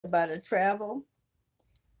about a travel,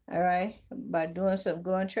 all right, by doing some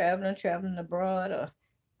going traveling abroad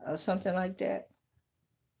or something like that.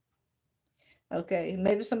 Okay,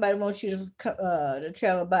 maybe somebody wants you to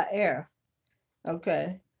travel by air.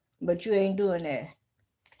 Okay, but you ain't doing that.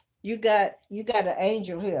 You got an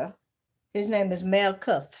angel here. His name is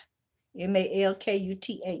Malkuth,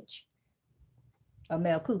 Malkuth, or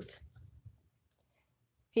Malkuth.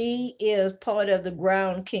 He is part of the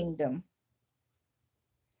ground kingdom,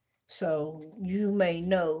 so you may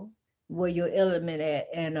know where your element at,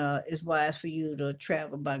 and it's wise for you to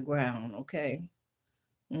travel by ground. Okay.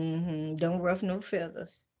 Don't ruff no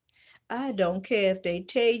feathers. I don't care if they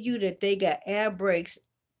tell you that they got air brakes.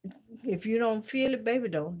 If you don't feel it, baby,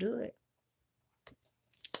 don't do it.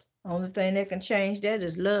 Only thing that can change that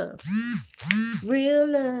is love. Real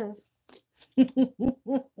love.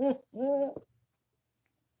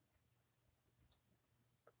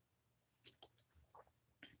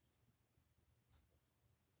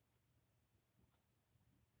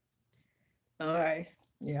 All right.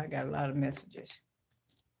 Yeah, I got a lot of messages.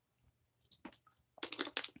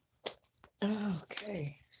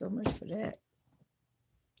 Okay. So much for that.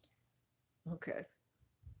 Okay.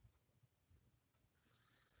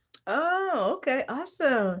 Oh, okay.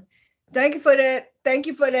 Awesome. Thank you for that. Thank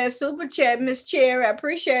you for that super chat, Miss Cherry. I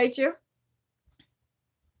appreciate you.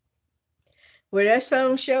 Well, that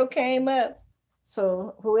song show came up.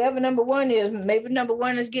 So whoever number one is, maybe number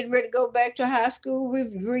one is getting ready to go back to high school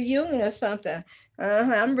reunion or something.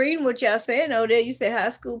 I'm reading what y'all saying over there. You say high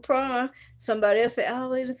school prom. Somebody else say I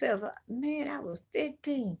always felt, man, I was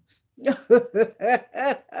 15.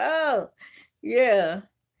 Oh, yeah.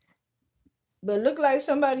 But look like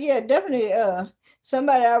somebody, yeah, definitely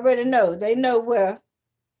somebody already know. They know where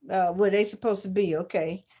they supposed to be,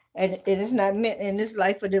 okay. And it's not meant in this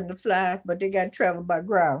life for them to fly, but they got to travel by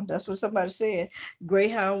ground. That's what somebody said.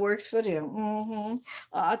 Greyhound works for them.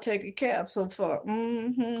 I'll take a cab so far.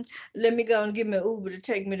 Let me go and give me an Uber to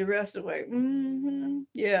take me the rest of the way.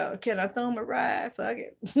 Yeah, can I throw them a ride? Fuck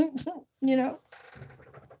it. you know.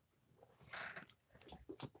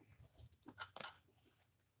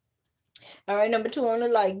 All right, number two on the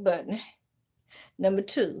like button. Number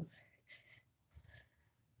two.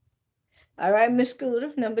 All right, Miss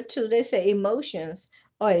Scooter. Number two, they say emotions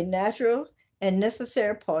are a natural and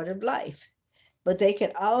necessary part of life, but they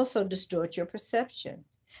can also distort your perception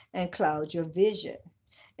and cloud your vision.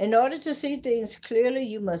 In order to see things clearly,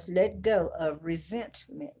 you must let go of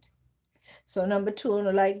resentment. So, number two on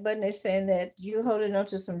the like button, they're saying that you're holding on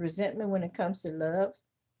to some resentment when it comes to love.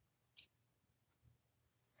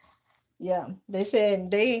 Yeah, they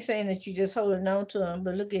ain't saying that you just holding on to them,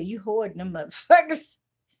 but look at you hoarding them motherfuckers.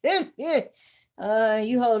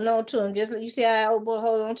 You holding on to him just like you see how old boy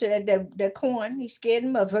hold on to that coin. He's scared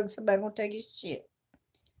of motherfucker. Somebody gonna take his shit.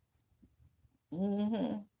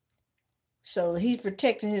 hmm So he's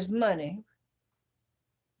protecting his money,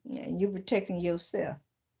 and you're protecting yourself.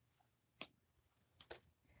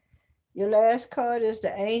 Your last card is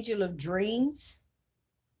the Angel of Dreams.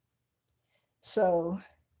 So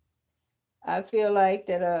I feel like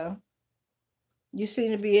that you seem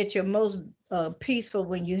to be at your most peaceful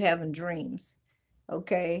when you're having dreams.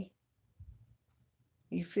 Okay,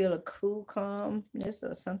 you feel a cool calmness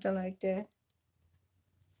or something like that.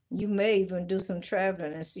 You may even do some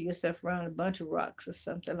traveling and see yourself around a bunch of rocks or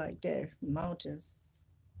something like that, mountains.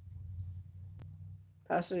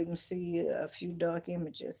 Possibly even see a few dark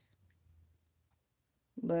images.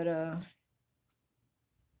 But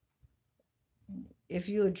if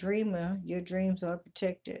you're a dreamer, your dreams are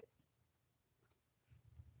protected.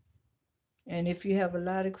 And if you have a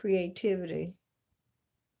lot of creativity,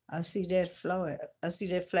 I see that flowing. I see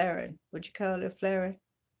that flaring. What you call it, flaring?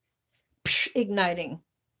 Igniting.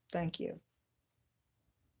 Thank you.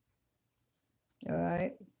 All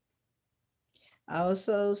right. I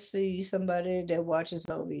also see somebody that watches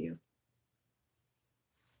over you.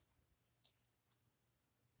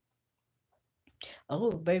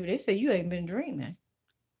 Oh, baby, they say you ain't been dreaming.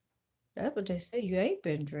 That's what they say. You ain't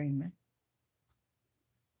been dreaming.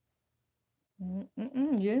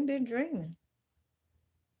 You ain't been dreaming.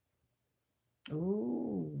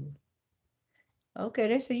 Ooh. Okay,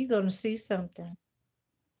 they say you're gonna see something.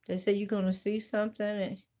 They say you're gonna see something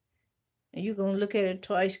and you're gonna look at it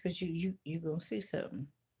twice because you gonna see something.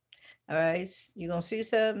 All right. You're gonna see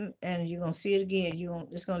something and you're gonna see it again.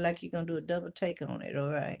 It's gonna like you're gonna do a double take on it, all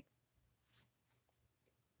right.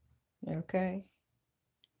 Okay.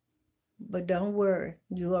 But don't worry,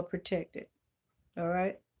 you are protected. All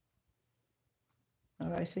right. All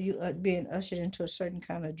right. So you are being ushered into a certain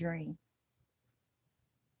kind of dream.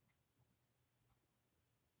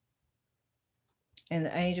 And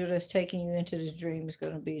the angel that's taking you into this dream is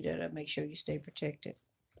going to be there to make sure you stay protected.